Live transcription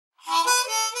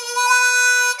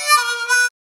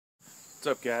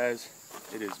What's up, guys?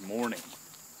 It is morning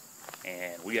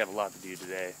and we have a lot to do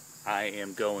today. I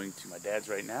am going to my dad's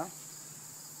right now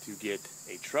to get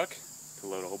a truck to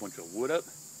load a whole bunch of wood up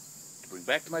to bring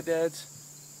back to my dad's,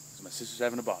 so my sister's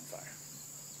having a bonfire.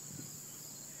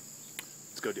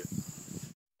 Let's go do it.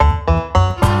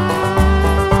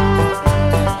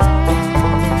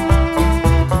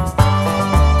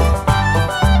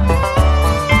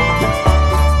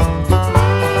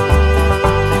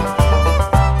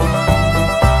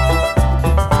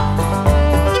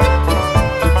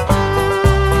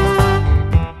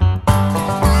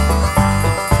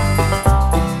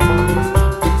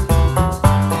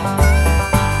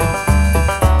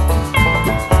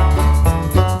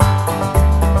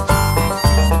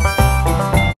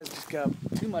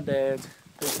 To my dad's,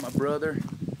 take my brother,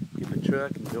 get the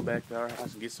truck, and go back to our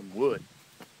house and get some wood.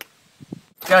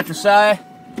 Got Josiah.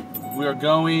 We are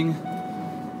going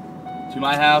to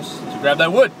my house to grab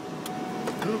that wood,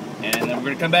 and then we're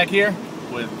gonna come back here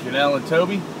with Janelle and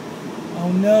Toby.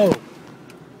 Oh no!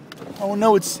 Oh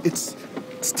no! It's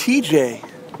TJ.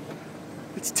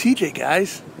 It's TJ,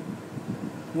 guys.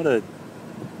 What a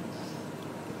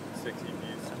sexy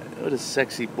beast. What a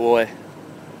sexy boy.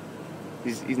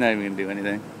 He's not even gonna do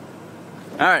anything.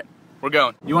 All right, we're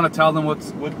going. You want to tell them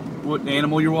what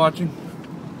animal you're watching?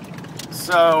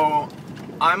 So,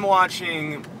 I'm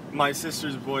watching my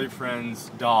sister's boyfriend's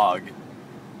dog,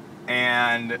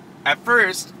 and at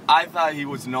first I thought he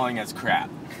was annoying as crap.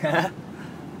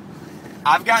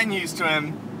 I've gotten used to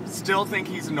him. Still think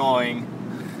he's annoying,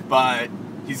 but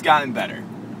he's gotten better.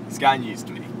 He's gotten used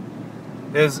to me.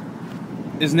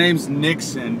 His name's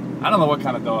Nixon. I don't know what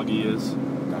kind of dog he is.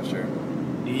 Not sure.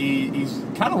 He's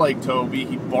kind of like Toby.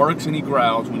 He barks and he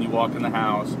growls when you walk in the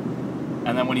house,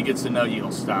 and then when he gets to know you,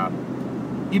 he'll stop.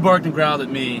 He barked and growled at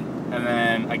me, and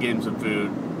then I gave him some food,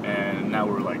 and now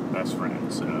we're like best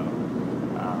friends. So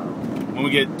when we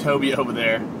get Toby over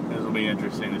there, this will be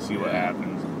interesting to see what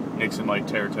happens. Nixon might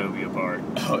tear Toby apart.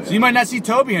 Oh, yeah. So you might not see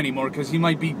Toby anymore because he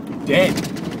might be dead.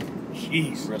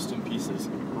 Jeez. Rest in pieces.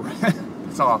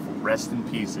 That's awful. Rest in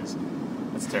pieces.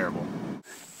 That's terrible.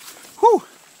 Whew.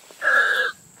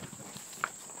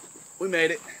 We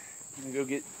made it. I'm gonna go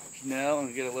get Janelle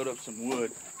and get a load up some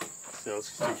wood. So let's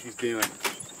see what she's doing.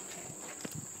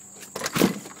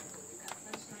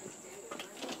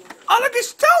 Oh, look,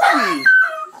 it's Toby!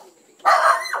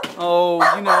 Oh,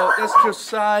 you know, that's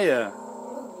Josiah.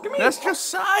 Come here. That's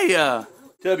Josiah.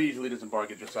 Toby usually doesn't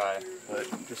bark at Josiah, but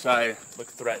Josiah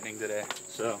looked threatening today.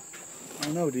 So, I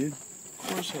don't know, dude. Of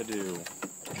course I do.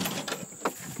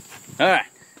 All right.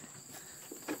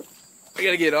 I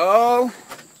gotta get all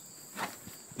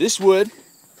this wood,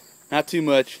 not too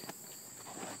much,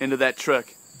 into that truck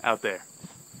out there.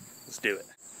 Let's do it.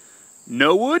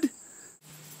 No wood?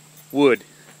 Wood.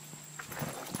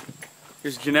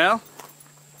 Here's Janelle.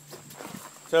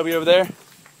 Toby over there.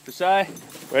 Josiah.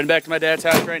 We're heading back to my dad's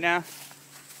house right now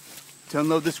to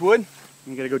unload this wood.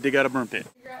 We gotta go dig out a burn pit.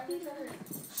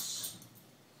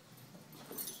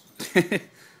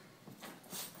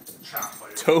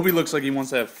 Toby looks like he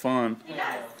wants to have fun. He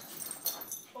does.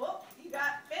 Oh, you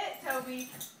got fit, Toby.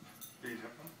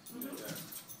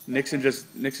 Nixon just,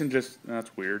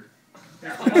 that's weird.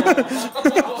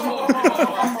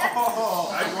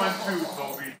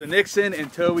 So Nixon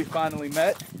and Toby finally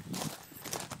met.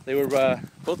 They were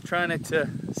both trying to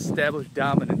establish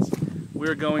dominance.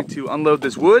 We're going to unload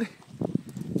this wood,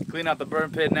 clean out the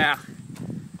burn pit now.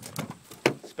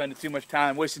 Spending too much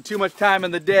time, wasting too much time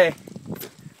in the day.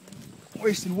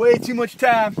 Wasting way too much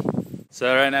time.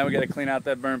 So right now we gotta clean out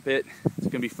that burn pit. It's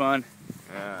gonna be fun.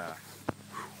 Yeah.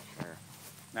 Sure.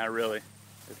 Not really.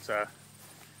 It's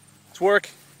work.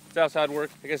 It's outside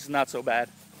work. I guess it's not so bad.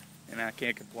 And I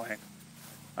can't complain.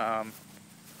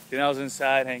 Janelle's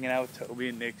inside hanging out with Toby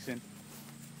and Nixon.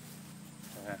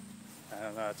 I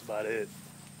don't know, that's about it.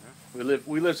 We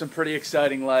live some pretty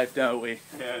exciting life, don't we?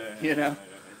 Yeah. You know?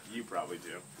 You probably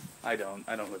do. I don't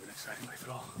live an exciting life at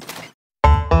all.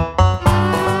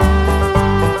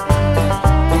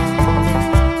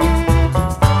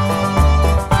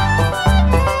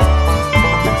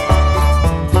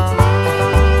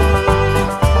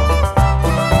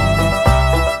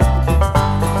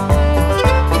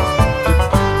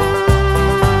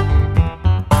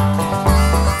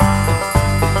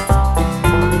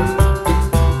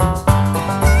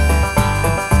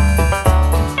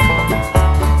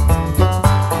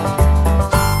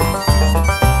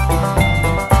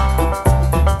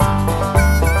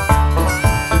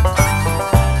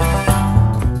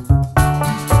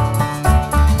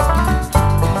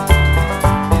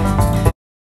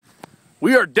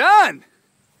 We are done.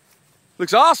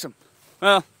 Looks awesome.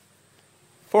 Well,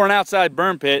 For an outside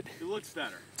burn pit, It looks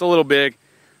better. it's a little big.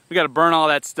 We got to burn all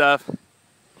that stuff.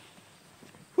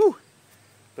 Whew.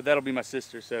 But that'll be my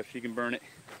sister, so she can burn it.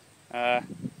 Yeah,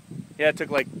 it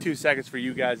took like 2 seconds for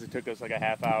you guys. It took us like a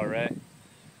half hour, right?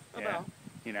 Yeah.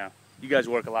 You know, you guys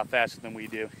work a lot faster than we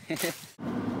do. Cause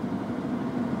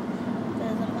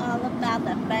I'm all about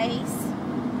the bass.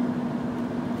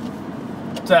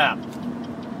 Tap.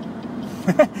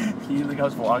 You think I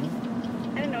was vlogging?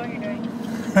 I don't know what you're doing.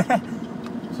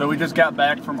 So we just got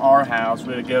back from our house.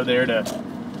 We had to go there to...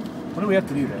 What do we have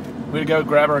to do there? We had to go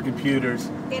grab our computers.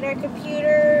 Get our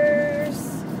computers,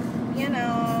 you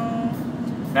know.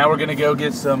 Now we're gonna go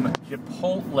get some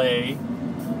Chipotle.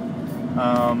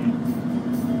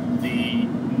 The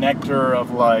nectar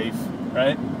of life,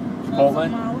 right? Chipotle?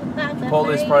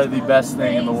 Chipotle is probably the best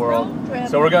thing in the world.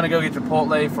 So we're gonna go get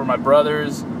Chipotle for my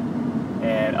brothers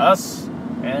and us,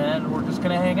 and we're just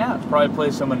gonna hang out. Probably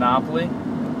play some Monopoly,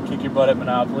 kick your butt at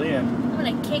Monopoly, and I'm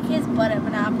gonna kick his butt at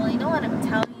Monopoly. Don't let him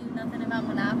tell you nothing about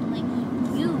Monopoly.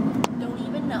 You don't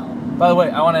even know. by the way,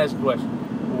 I want to ask you a question.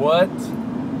 What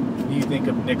do you think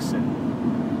of Nixon?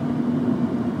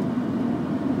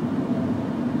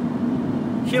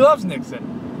 She loves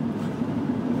Nixon.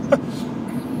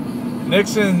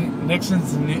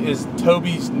 Nixon's is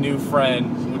Toby's new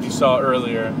friend, which you saw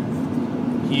earlier.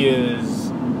 He is,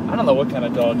 I don't know what kind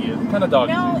of dog he is. What kind of dog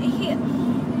No, is he? I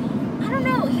don't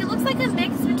know. He looks like a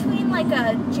mix between like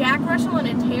a Jack Russell and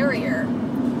a terrier.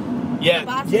 Yeah,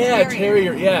 Boston yeah,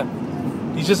 Terrier. yeah.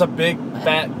 He's just a big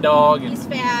fat dog. And He's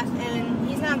fat and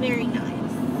he's not very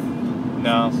nice.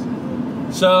 no.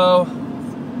 So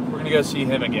we're gonna go see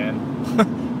him again.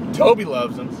 Toby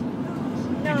loves him.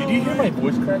 No. Dude, did you hear my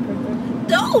voice crack right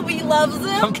there? Toby loves him.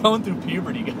 I'm going through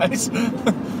puberty, guys.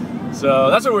 So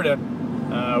that's what we're doing.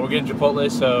 We're getting Chipotle,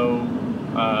 so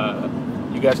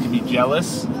you guys can be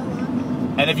jealous.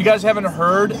 And if you guys haven't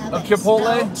heard of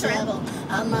Chipotle,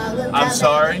 I'm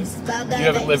sorry, you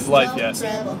haven't lived life yet.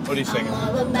 What are you singing? I'm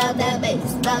all about that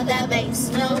bass,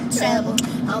 no treble.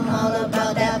 I'm all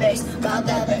about that bass,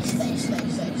 bass.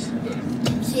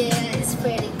 Yeah, it's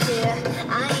pretty clear.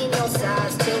 I ain't no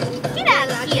size 2. Get out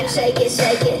of here. Shake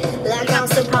it, like I'm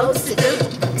supposed to do.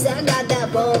 'Cause I got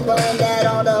that boom boom that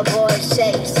all the boys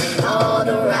shakes. All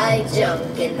the right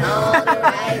junk in all the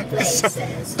right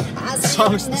places.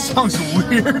 This song's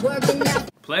weird.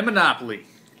 Play Monopoly.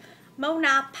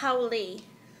 Monopoly.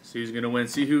 See who's gonna win.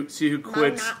 See who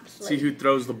quits. Monopoly. See who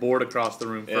throws the board across the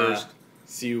room first.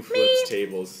 See who flips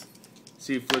tables.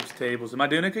 See who flips tables. Am I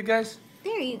doing it good, guys?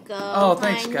 There you go. Oh,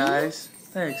 thanks, honey. guys.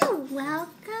 Thanks. You're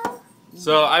welcome.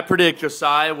 So I predict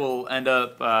Josiah will end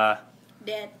up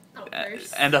Dead.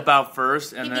 First. out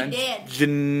first, and He'd be then dead.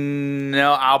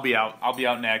 Janelle, I'll be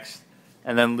out next,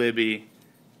 and then Libby,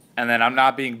 and then I'm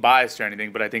not being biased or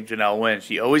anything, but I think Janelle wins.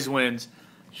 She always wins.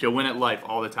 She'll win at life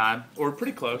all the time, or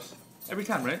pretty close every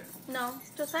time, right? No,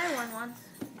 Josiah won once.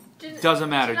 Doesn't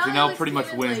matter. Janelle pretty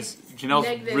much wins. Janelle's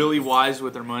really wise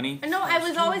with her money. I know I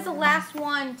was always the last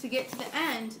one to get to the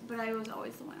end, but I was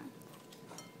always the winner.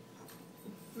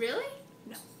 Really?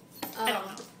 No. I don't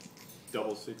know.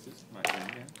 Double sixes.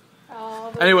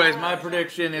 Oh, Anyways, my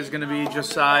prediction is going to be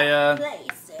Josiah.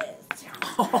 Places.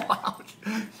 Oh, ouch.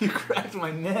 You cracked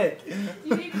my neck.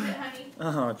 You needed it, honey.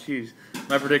 Oh, jeez.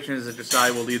 My prediction is that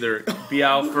Josiah will either be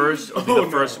out first or be the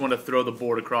first one to throw the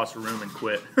board across the room and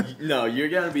quit. No, you're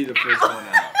gonna be the first one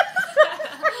out.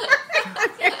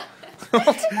 Poked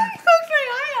my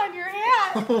eye on your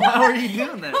hat. Why were you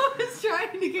doing that? I was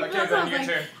trying to get close. I was like,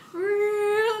 turn.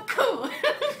 real cool.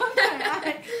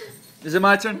 Is it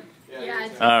my turn? Yeah,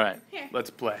 it's All right. Here. Let's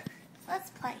play. Let's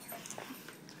play.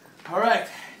 All right.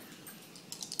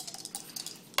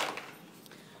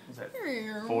 What's that?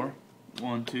 4?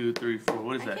 1, 2, 3, 4.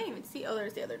 What is I that? can't even see. Oh,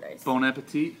 there's the other dice. Bon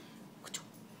appetit.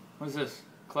 What is this?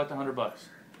 Collect $100.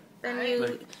 Then you.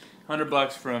 Like,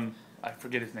 $100 from, I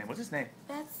forget his name. What's his name?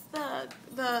 That's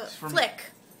the It's from- flick.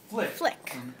 Flick. Flick.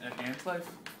 From Ant's Life?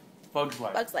 Bug's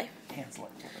Life. Bug's Life. Ant's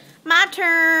Life. My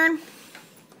turn.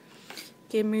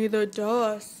 Give me the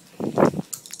dust.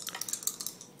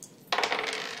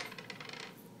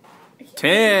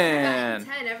 10.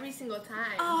 10 every single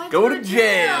time. Oh, Go to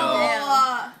jail.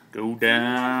 Yeah. Go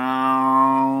down.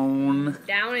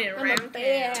 Down and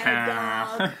around.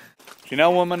 Town.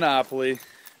 Janelle won Monopoly.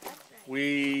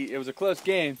 It was a close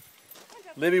game.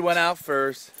 Libby went out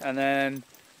first, and then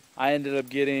I ended up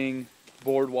getting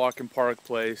Boardwalk and Park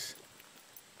Place.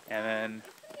 And then,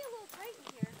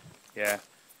 yeah.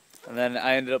 And then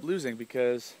I ended up losing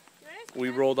because we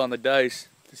rolled on the dice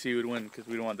to see who would win because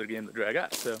we don't want the game to drag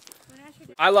out. So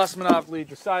I lost Monopoly.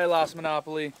 Josiah lost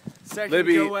Monopoly. Second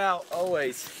Libby- go out,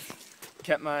 always.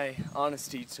 kept my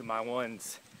honesty to my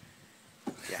ones.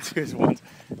 Yeah, to his ones.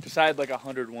 Josiah had like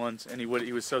 100 ones, and he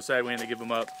was so sad we had to give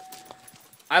him up.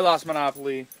 I lost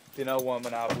Monopoly. Janelle won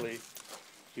Monopoly.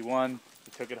 He won.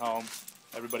 He took it home.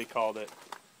 Everybody called it.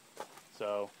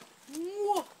 So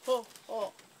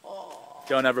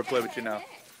don't ever play with Janelle.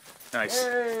 Nice.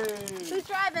 Who's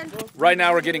driving? Right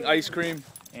now we're getting ice cream,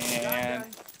 and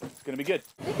it's gonna be good.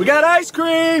 We got ice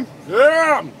cream.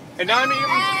 Yeah. And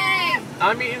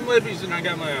I'm eating Libby's, and I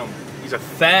got my own. He's a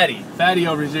fatty. Fatty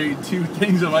over here eating 2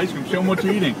 things of ice cream. Show him what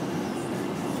you're eating.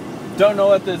 Don't know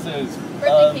what this is.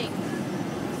 Birthday cake.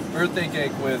 Birthday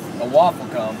cake with a waffle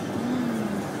cone.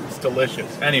 It's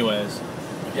delicious. Anyways,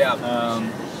 Yeah.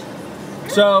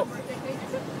 so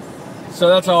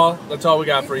that's all. That's all we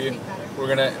got for you. We're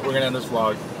gonna end this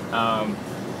vlog.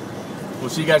 We'll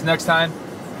see you guys next time.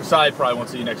 Josiah probably won't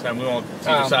see you next time. We won't see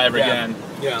Josiah ever again.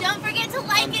 Yeah. Don't forget to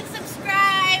like and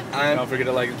subscribe. Don't forget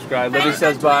to like and subscribe. Find Libby us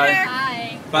says on bye. Twitter.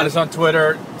 Hi. Find us on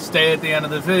Twitter. Stay at the end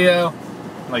of the video,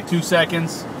 like 2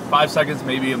 seconds, 5 seconds,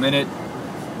 maybe a minute,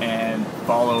 and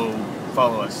follow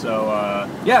us. So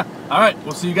yeah. All right.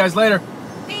 We'll see you guys later.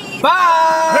 Peace.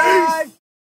 Bye. Peace.